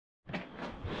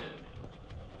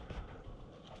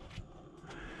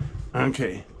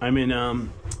Okay, I'm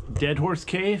in Dead Horse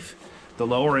Cave, the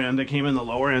lower end. I came in the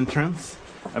lower entrance.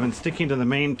 I've been sticking to the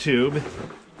main tube.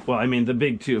 Well, I mean the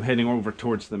big tube, heading over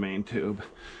towards the main tube.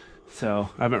 So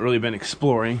I haven't really been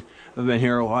exploring. I've been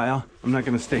here a while. I'm not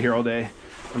going to stay here all day.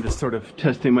 I'm just sort of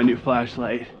testing my new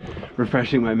flashlight,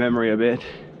 refreshing my memory a bit.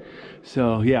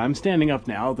 So yeah, I'm standing up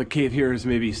now. The cave here is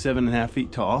maybe 7.5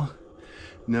 feet tall.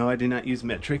 No, I did not use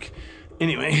metric.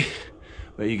 Anyway,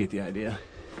 but you get the idea.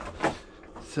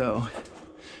 So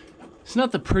it's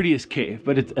not the prettiest cave,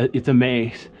 but it's a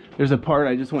maze. There's a part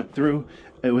I just went through.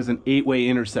 It was an 8-way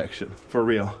intersection, for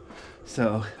real.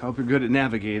 So I hope you're good at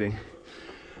navigating.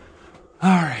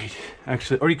 All right,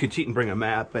 actually, or you could cheat and bring a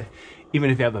map, but even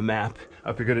if you have a map, I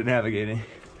hope you're good at navigating.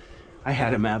 I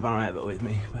had a map, I don't have it with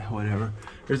me, but whatever.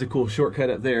 There's a cool shortcut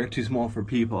up there, too small for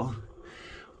people.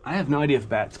 I have no idea if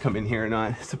bats come in here or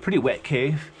not. It's a pretty wet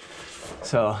cave,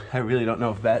 so I really don't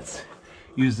know if bats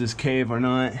use this cave or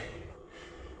not.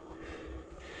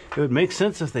 It would make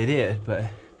sense if they did, but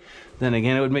then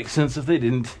again, it would make sense if they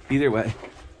didn't. Either way.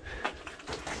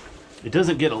 It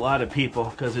doesn't get a lot of people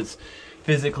because it's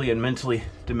physically and mentally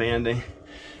demanding.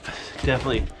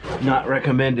 Definitely not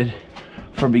recommended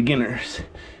for beginners,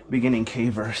 beginning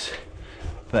cavers.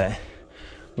 But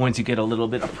once you get a little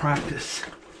bit of practice,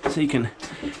 so you can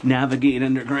navigate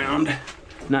underground,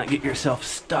 not get yourself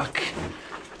stuck.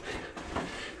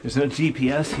 There's no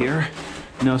GPS here,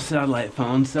 no satellite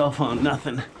phone, cell phone,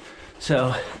 nothing.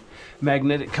 So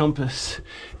magnetic compass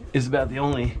is about the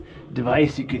only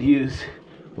device you could use.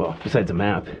 Well, besides a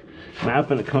map. Map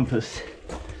and a compass.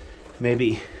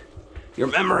 Maybe your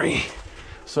memory.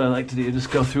 So I like to do,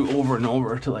 just go through over and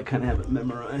over till I kind of have it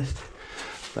memorized.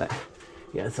 But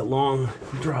yeah, it's a long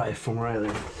drive from where I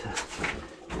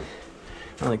live.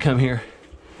 I only come here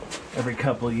every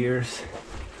couple of years.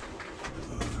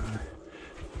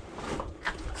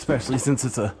 Especially since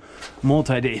it's a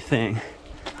multi-day thing.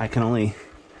 I can only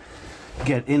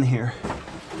get in here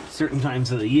certain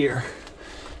times of the year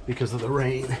because of the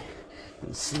rain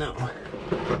and snow.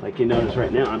 Like you notice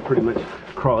right now, I'm pretty much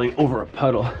crawling over a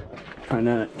puddle, trying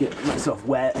to get myself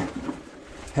wet.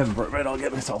 Heaven forbid I'll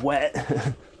get myself wet.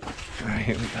 All right,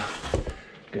 here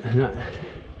we go. I'm not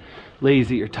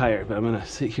lazy or tired, but I'm gonna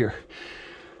sit here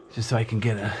just so I can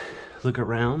get a look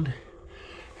around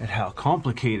at how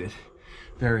complicated,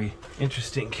 very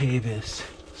interesting cave is.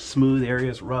 Smooth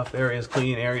areas, rough areas,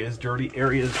 clean areas, dirty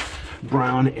areas,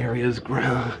 brown areas,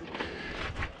 ground.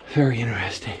 Very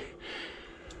interesting.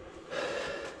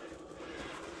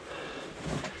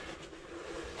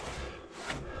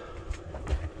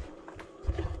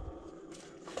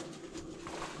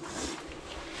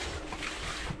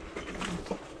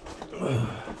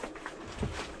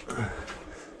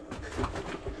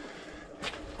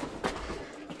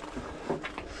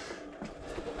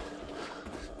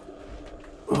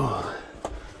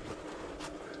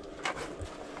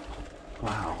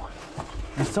 Wow,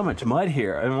 there's so much mud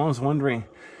here. I'm always wondering,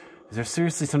 is there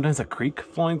seriously sometimes a creek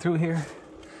flowing through here?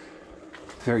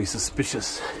 Very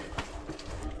suspicious.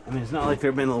 I mean, it's not like there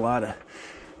have been a lot of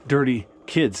dirty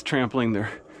kids trampling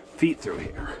their feet through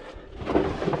here.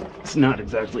 It's not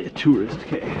exactly a tourist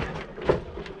cave.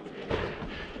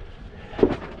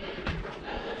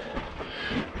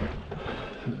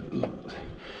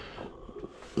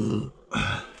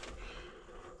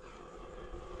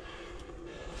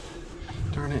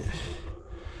 Darn it.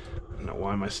 I don't know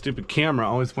why my stupid camera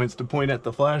always wants to point at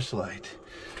the flashlight.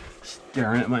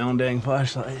 Staring at my own dang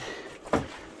flashlight.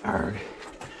 Arrgh.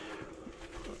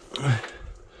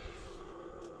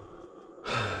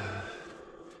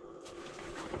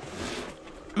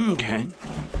 Okay.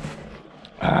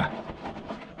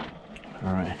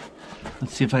 Alright.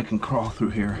 Let's see if I can crawl through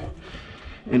here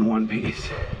in one piece.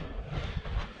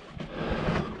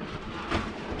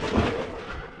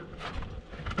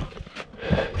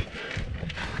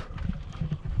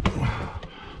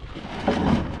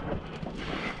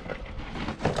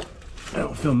 I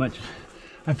don't feel much.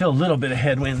 I feel a little bit of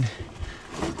headwind.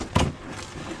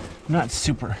 Not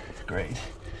super great.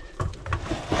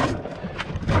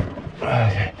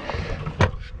 Okay.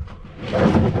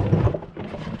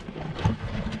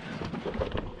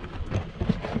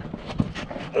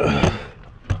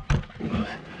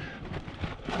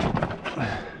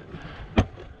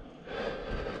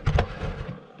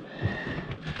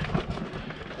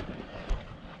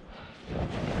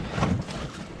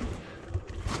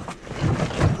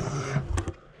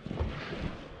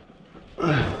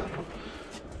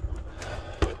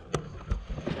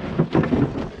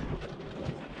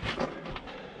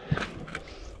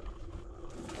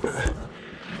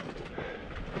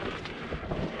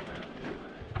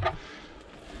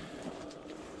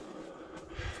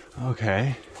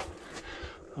 Okay.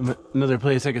 Another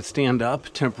place I could stand up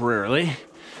temporarily.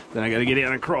 Then I gotta get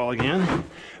in and crawl again.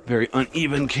 Very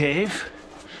uneven cave.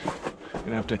 I'm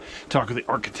gonna have to talk with the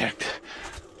architect.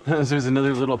 There's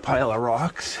another little pile of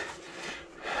rocks.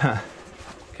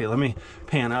 Okay, let me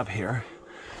pan up here.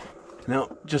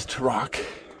 No, just rock.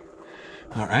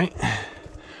 All right.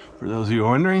 For those of you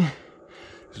wondering,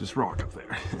 there's just rock up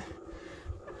there.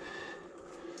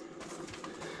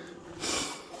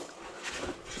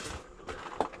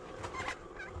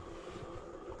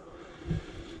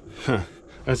 Huh,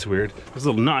 that's weird. There's a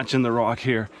little notch in the rock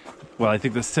here. Well, I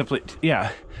think that's simply,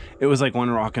 yeah, it was like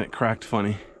one rock and it cracked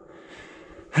funny.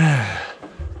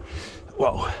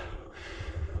 Whoa.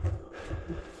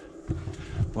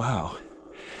 Wow.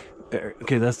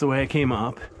 Okay, that's the way I came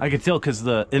up. I could tell because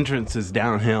the entrance is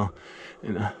downhill.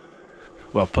 And,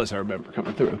 well, plus I remember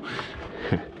coming through.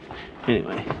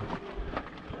 Anyway.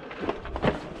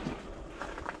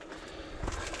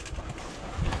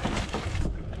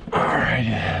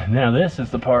 Alright, now this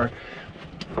is the part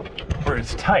where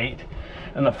it's tight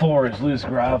and the floor is loose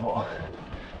gravel.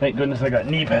 Thank goodness I got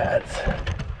knee pads.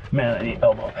 Man, I need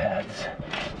elbow pads.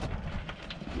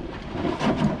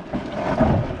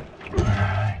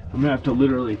 I'm gonna have to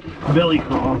literally belly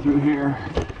crawl through here.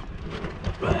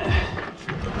 But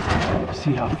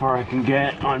see how far I can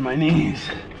get on my knees.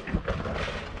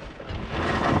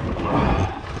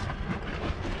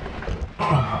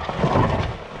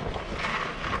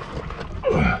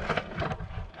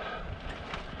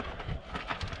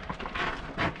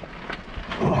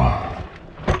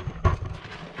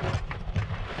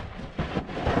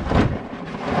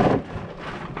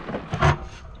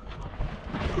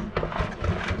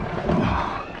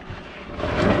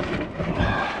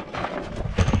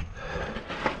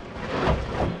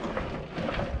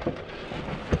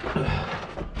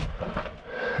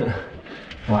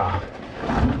 Wow,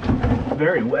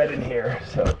 very wet in here,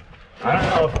 so I don't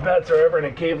know if bats are ever in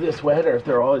a cave this wet or if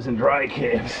they're always in dry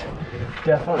caves.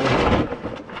 Definitely,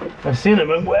 I've seen them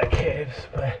in wet caves,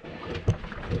 but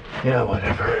yeah,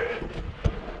 whatever.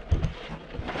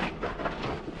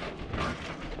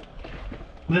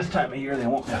 This time of year they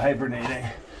won't be hibernating.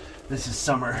 This is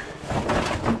summer.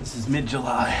 This is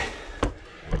mid-July.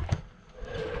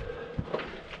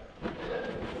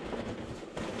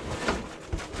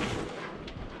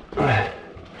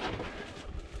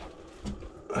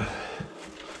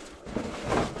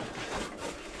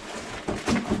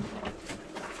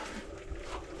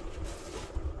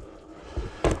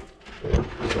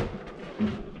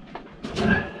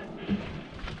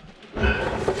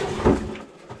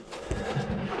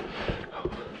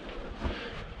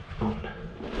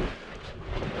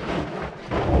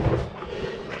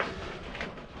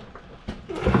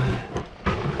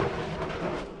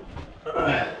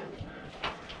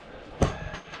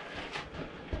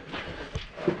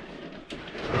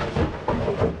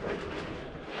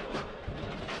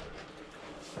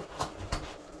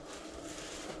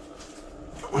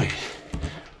 Wait.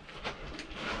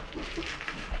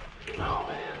 Oh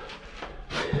man.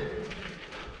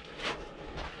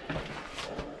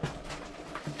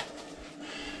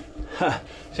 Ha,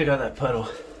 check out that puddle.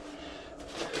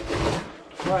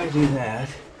 Before I do that,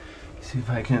 see if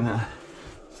I can,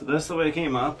 so that's the way I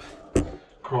came up.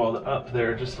 Crawled up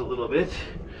there just a little bit.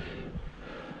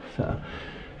 So,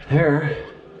 there.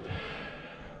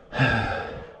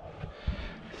 Let's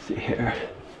see here.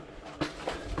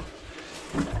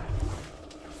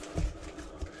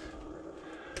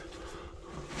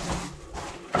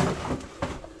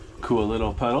 Cool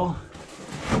little puddle.